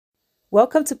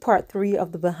Welcome to part 3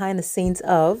 of the behind the scenes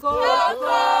of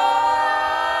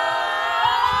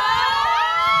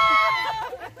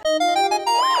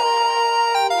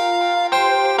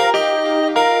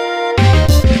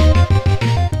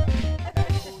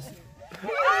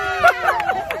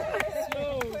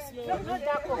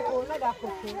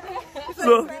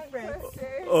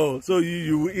So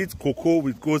you eat cocoa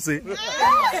with kose?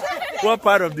 What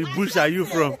part of the bush are you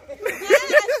from?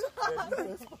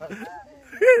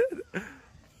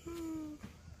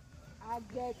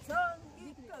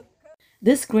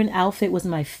 This green outfit was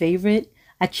my favorite.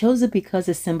 I chose it because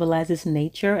it symbolizes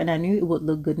nature and I knew it would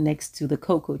look good next to the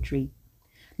cocoa tree.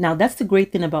 Now that's the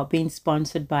great thing about being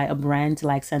sponsored by a brand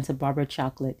like Santa Barbara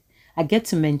Chocolate. I get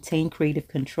to maintain creative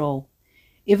control.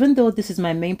 Even though this is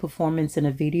my main performance in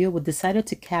a video, we decided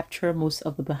to capture most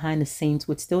of the behind the scenes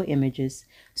with still images.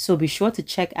 So be sure to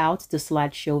check out the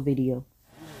slideshow video.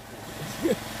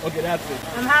 Okay, that's it.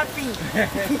 I'm happy.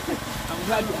 I'm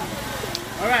glad.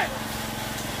 All right.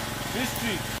 This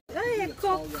tree. Hey,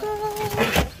 Coco.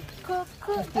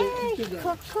 Coco, hey,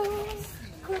 Coco.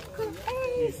 Coco,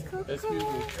 hey, Coco. Excuse me.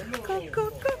 Coco,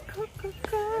 Coco,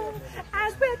 Coco.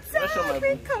 I've been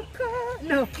serving Coco.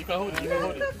 No. You can hold it. You can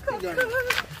hold it. Coco.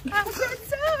 I've been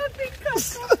serving Coco.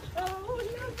 Oh,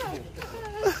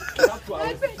 no,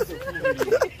 I've been serving.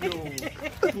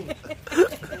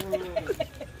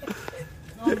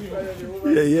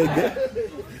 Yeah.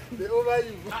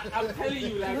 I'm telling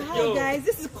you, like, Hi guys,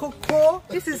 this is cocoa.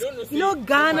 This is, you know,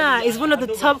 Ghana is one of the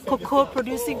top cocoa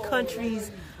producing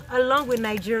countries along with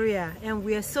Nigeria, and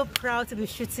we are so proud to be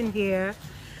shooting here.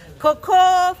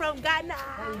 Cocoa from Ghana.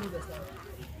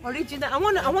 Original. I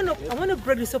wanna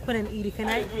break this open and eat it.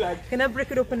 Can I break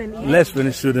it open and eat it? Let's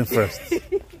finish shooting first.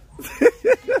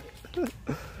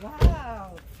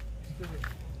 Wow.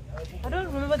 I don't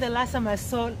remember the last time I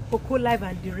saw cocoa live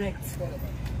and direct.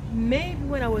 Maybe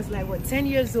when I was like, what, 10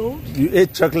 years old? You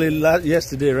ate chocolate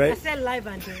yesterday, right? I said live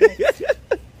and direct.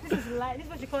 This is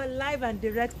what you call live and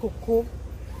direct cocoa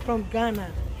from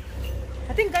Ghana.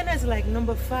 I think Ghana is like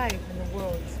number 5 in the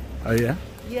world. Oh, yeah?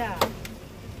 Yeah.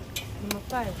 Number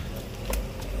 5.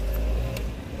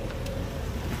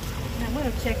 Now I'm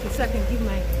going to check it so I can give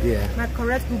my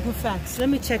correct Google facts. Let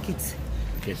me check it.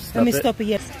 Okay, Let me stop it,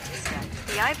 yes.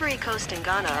 The Ivory Coast and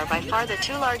Ghana are by far the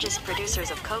 2 largest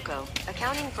producers of cocoa,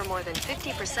 accounting for more than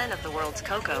 50% of the world's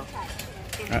cocoa.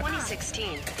 In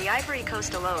 2016, the Ivory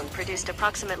Coast alone produced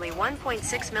approximately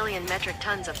 1.6 million metric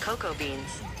tons of cocoa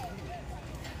beans.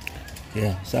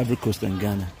 Yeah, it's Ivory Coast and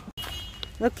Ghana.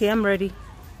 Okay, I'm ready.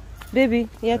 Baby,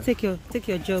 yeah, take your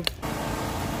job.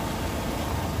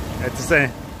 That's the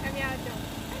same.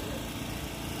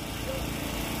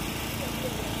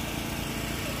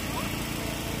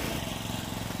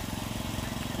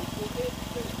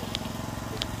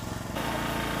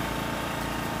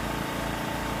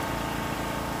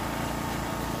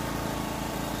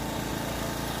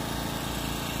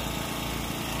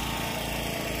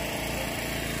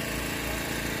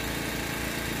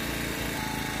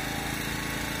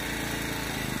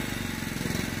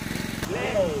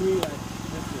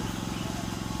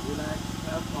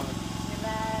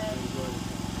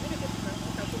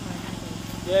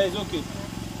 Yeah, it's okay.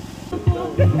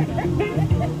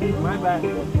 My bad.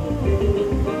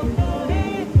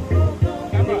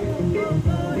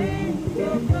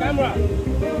 Camera.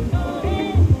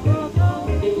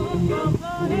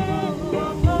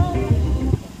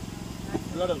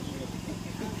 A lot of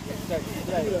check.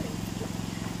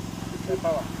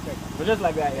 Power. Check. But just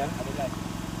like that, yeah?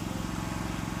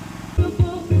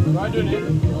 I do it.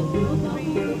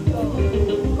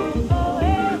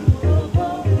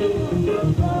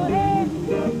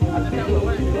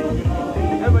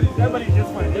 Everybody's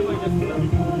just fine. Everybody's just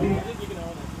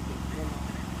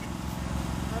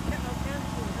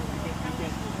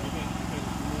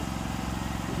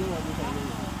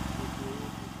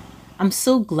I'm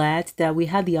so glad that we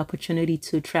had the opportunity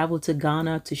to travel to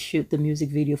Ghana to shoot the music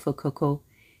video for Cocoa.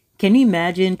 Can you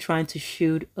imagine trying to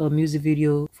shoot a music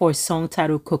video for a song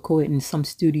titled Cocoa in some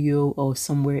studio or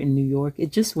somewhere in New York?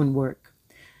 It just wouldn't work.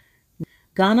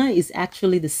 Ghana is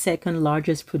actually the 2nd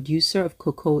largest producer of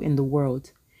cocoa in the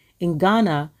world. In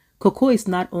Ghana, cocoa is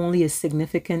not only a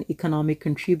significant economic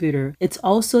contributor, it's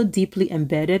also deeply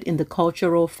embedded in the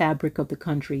cultural fabric of the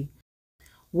country.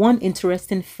 One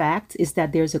interesting fact is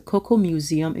that there's a cocoa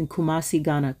museum in Kumasi,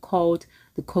 Ghana called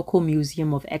the Cocoa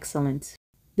Museum of Excellence.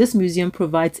 This museum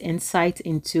provides insight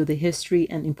into the history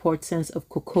and importance of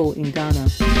cocoa in Ghana.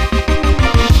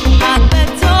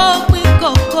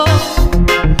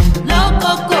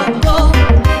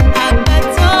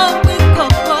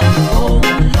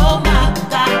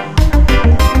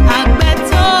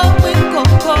 With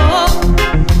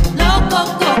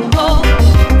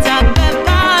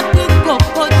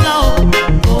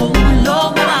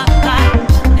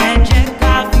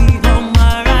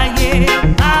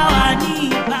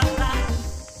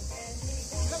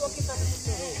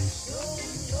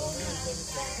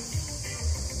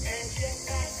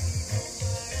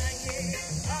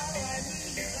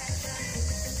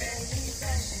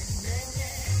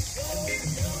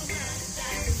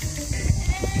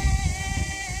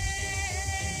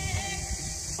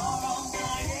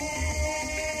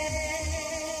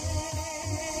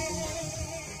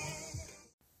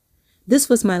This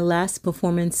was my last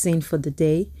performance scene for the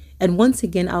day. And once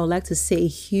again, I would like to say a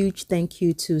huge thank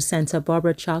you to Santa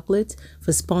Barbara Chocolate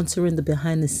for sponsoring the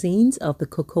behind the scenes of the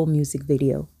Coco music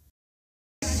video.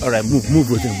 All right, move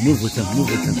with him, move with him, move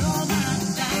with him.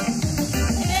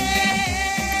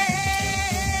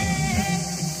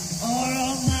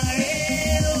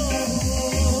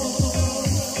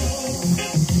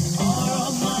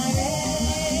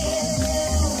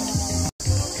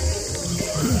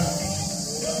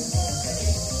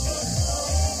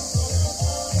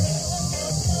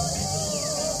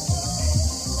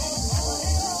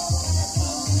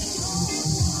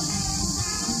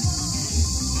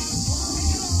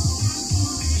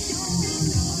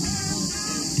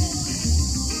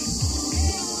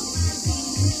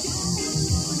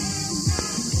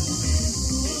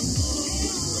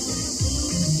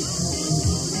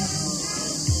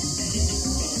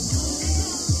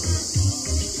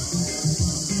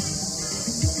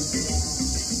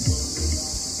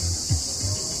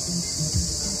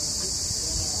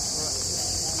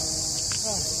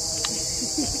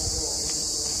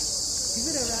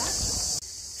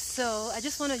 So I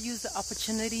just want to use the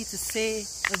opportunity to say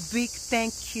a big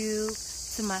thank you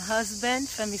to my husband,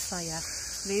 Femi Saya.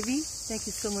 Baby, thank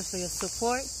you so much for your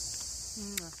support.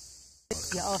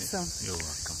 You're awesome. You're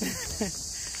welcome.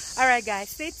 All right, guys,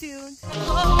 stay tuned.